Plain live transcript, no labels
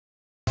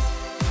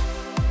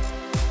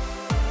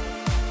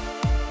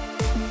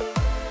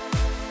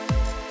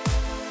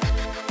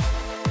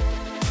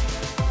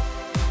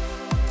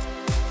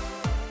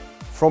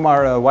From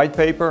our white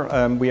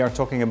paper, we are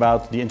talking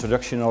about the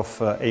introduction of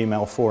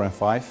AML 4 and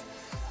 5.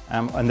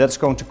 And that's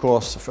going to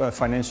cause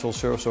financial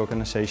service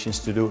organizations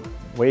to do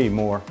way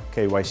more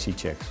KYC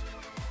checks,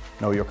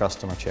 know your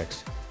customer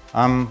checks.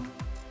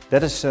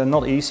 That is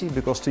not easy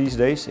because these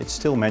days it's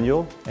still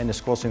manual and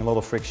it's causing a lot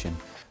of friction.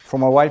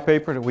 From our white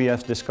paper we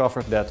have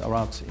discovered that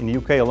around, in the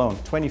UK alone,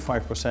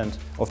 25%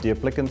 of the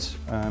applicants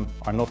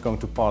are not going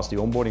to pass the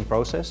onboarding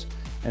process.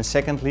 And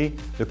secondly,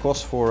 the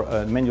cost for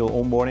manual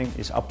onboarding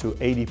is up to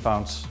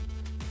 £80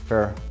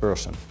 per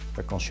person,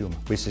 per consumer,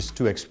 which is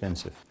too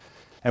expensive.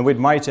 And with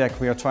Mitek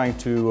we are trying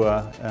to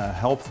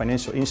help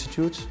financial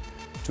institutes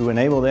to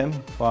enable them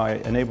by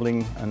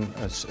enabling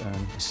a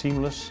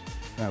seamless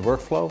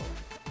workflow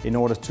in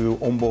order to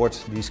onboard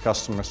these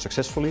customers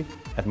successfully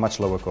at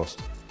much lower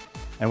cost.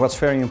 And what's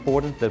very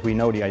important, that we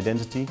know the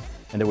identity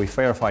and that we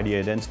verify the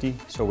identity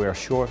so we are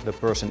sure the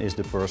person is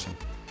the person.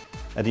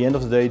 At the end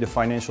of the day, the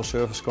financial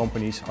service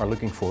companies are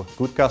looking for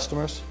good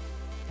customers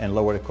and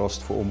lower the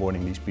cost for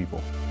onboarding these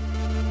people.